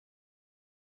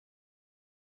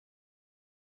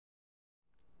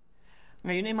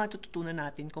Ngayon ay matututunan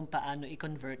natin kung paano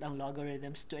i-convert ang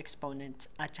logarithms to exponents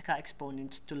at saka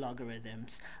exponents to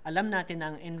logarithms. Alam natin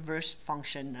na ang inverse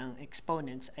function ng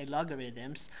exponents ay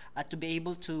logarithms, at to be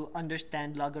able to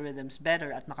understand logarithms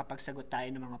better at makapagsagot tayo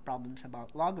ng mga problems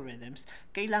about logarithms,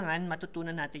 kailangan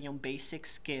matutunan natin yung basic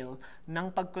skill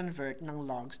ng pag-convert ng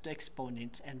logs to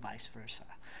exponents and vice versa.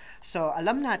 So,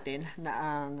 alam natin na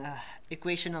ang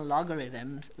equation ng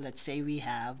logarithms, let's say we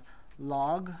have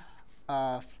log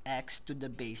of x to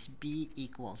the base b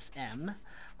equals m.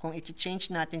 Kung i-change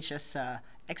natin siya sa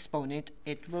exponent,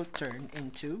 it will turn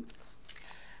into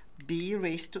b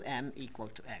raised to m equal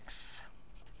to x.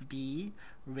 b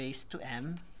raised to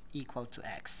m equal to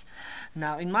x.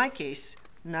 Now, in my case,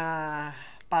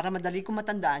 para madali ko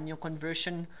matandaan yung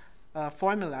conversion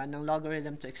formula ng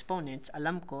logarithm to exponents,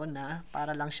 alam ko na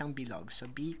para lang siyang bilog. So,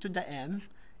 b to the m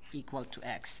equal to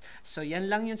x. So,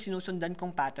 yan lang yung sinusundan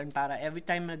kong pattern para every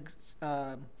time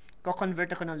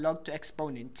ko-convert ako ng log to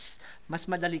exponents, mas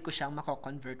madali ko siyang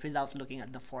mako-convert without looking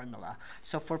at the formula.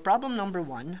 So, for problem number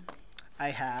 1,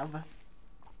 I have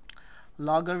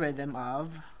logarithm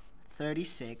of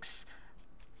 36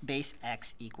 base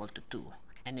x equal to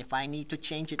 2. And if I need to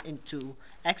change it into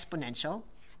exponential,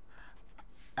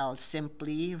 I'll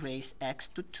simply raise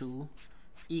x to 2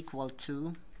 equal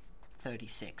to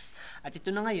 36. At ito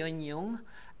na ngayon yung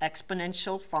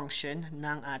exponential function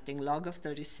ng ating log of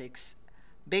 36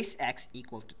 base x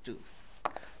equal to 2.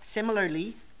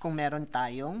 Similarly, kung meron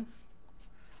tayong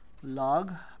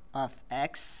log of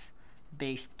x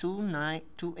base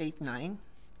 289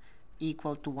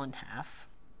 equal to 1/2,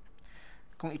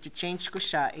 kung i-change ko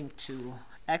siya into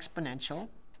exponential,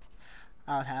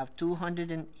 I'll have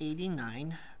 289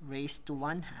 raised to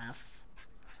 1/2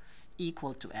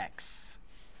 equal to x.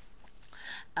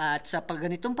 At sa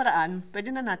pagganitong paraan, pwede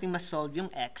na natin ma-solve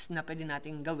yung x na pwede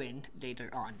natin gawin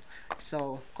later on.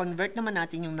 So, convert naman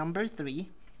natin yung number 3,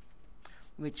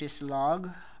 which is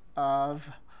log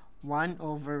of 1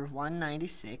 over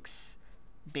 196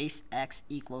 base x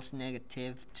equals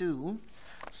negative 2.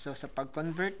 So, sa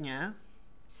pag-convert niya,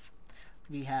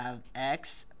 we have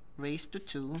x raised to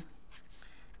 2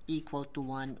 equal to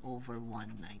 1 over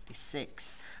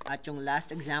 196. At yung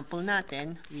last example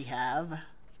natin, we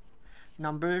have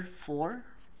number 4,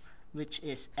 which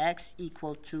is x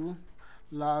equal to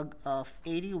log of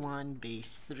 81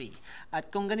 base 3.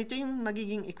 At kung ganito yung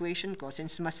magiging equation ko,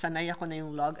 since mas sanay ako na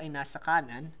yung log ay nasa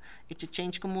kanan,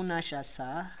 i-change ko muna siya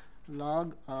sa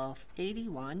log of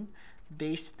 81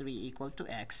 base 3 equal to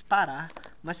x para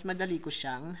mas madali ko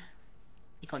siyang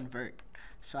i-convert.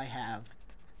 So I have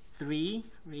 3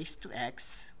 raised to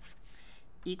x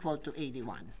equal to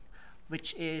 81,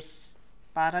 which is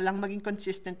para lang maging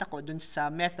consistent ako dun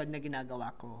sa method na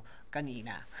ginagawa ko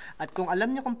kanina. At kung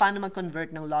alam nyo kung paano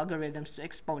mag-convert ng logarithms to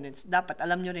exponents, dapat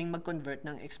alam nyo rin mag-convert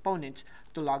ng exponents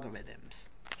to logarithms.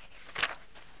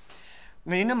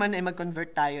 Ngayon naman ay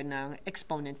mag-convert tayo ng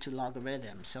exponent to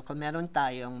logarithm. So, kung meron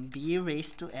tayong b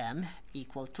raised to m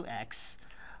equal to x,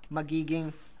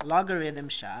 magiging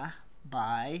logarithm siya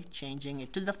by changing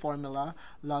it to the formula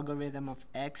logarithm of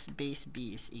x base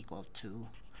b is equal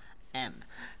to m.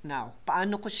 Now,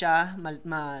 paano ko siya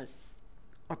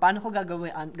paano ko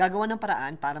gagawa ng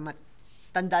paraan para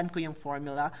matandaan ko yung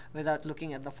formula without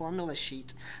looking at the formula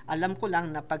sheet? Alam ko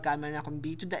lang na pagka meron akong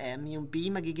b to the m, yung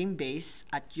b magiging base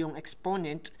at yung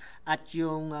exponent at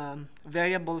yung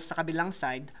variable sa kabilang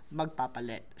side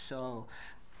magpapalit. So,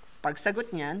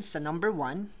 pagsagot niyan sa number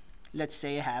 1, let's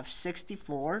say I have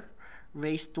 64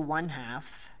 raised to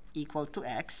 1/2 equal to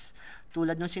x.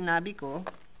 Tulad nung sinabi ko,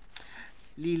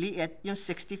 liliit yung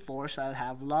 64, so I'll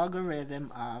have logarithm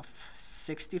of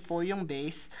 64 yung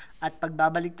base, at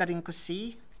pagbabaliktarin ko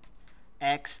si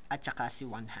x at saka si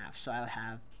 1/2. So I'll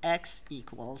have x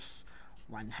equals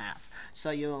 1/2.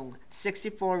 So yung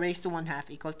 64 raised to 1/2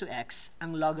 equal to x,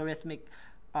 ang logarithmic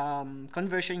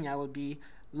conversion niya will be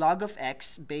log of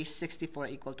x base 64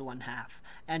 equal to 1/2.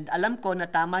 And alam ko na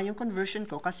tama yung conversion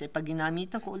ko kasi pag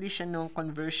ginamitan ko ulit siya ng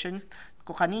conversion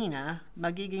ko kanina,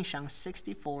 magiging siyang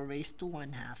 64 raised to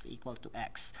 1/2 equal to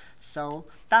x. So,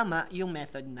 tama yung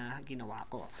method na ginawa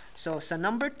ko. So, sa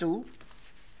number 2,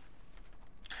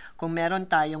 kung meron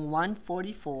tayong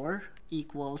 144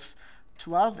 equals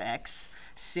 12x,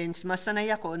 since masanay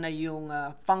ako na yung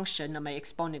function na may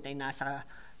exponent ay nasa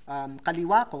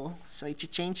kaliwa ko, so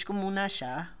i-change ko muna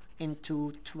siya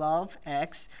into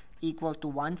 12x equal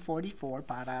to 144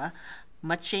 para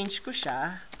ma-change ko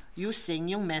siya using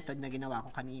yung method na ginawa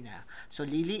ko kanina. So,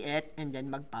 liliit and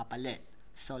then magpapalit.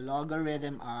 So,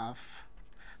 logarithm of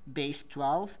base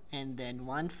 12, and then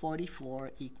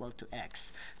 144 equal to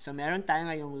x. So meron tayo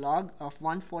ngayong log of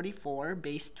 144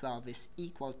 base 12 is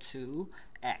equal to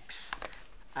x.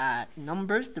 At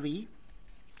number 3,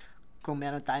 kung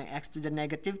meron tayong x to the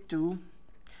negative 2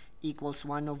 equals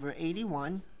 1 over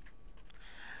 81,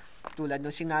 tulad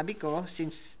nung sinabi ko,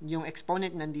 since yung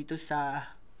exponent nandito sa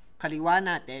kaliwa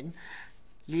natin,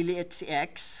 liliit si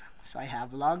x. So I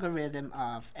have logarithm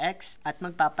of x at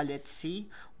magpapalit si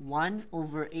 1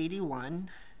 over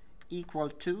 81 equal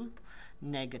to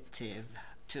negative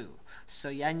 2.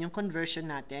 So yan yung conversion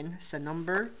natin sa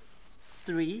number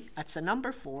 3 at sa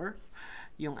number 4,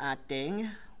 yung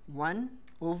ating 1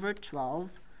 over 12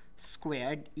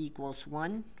 squared equals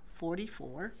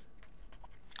 144.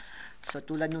 So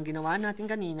tulad nung ginawa natin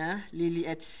kanina,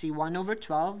 liliit si 1 over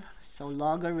 12. So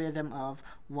logarithm of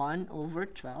 1 over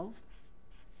 12.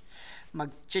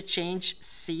 Mag-change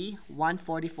si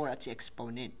 144 at si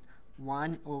exponent.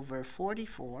 1 over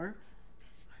 44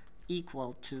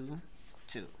 equal to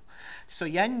 2. So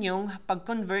yan yung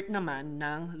pag-convert naman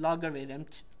ng logarithm,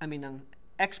 ng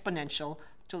exponential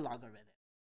to logarithm.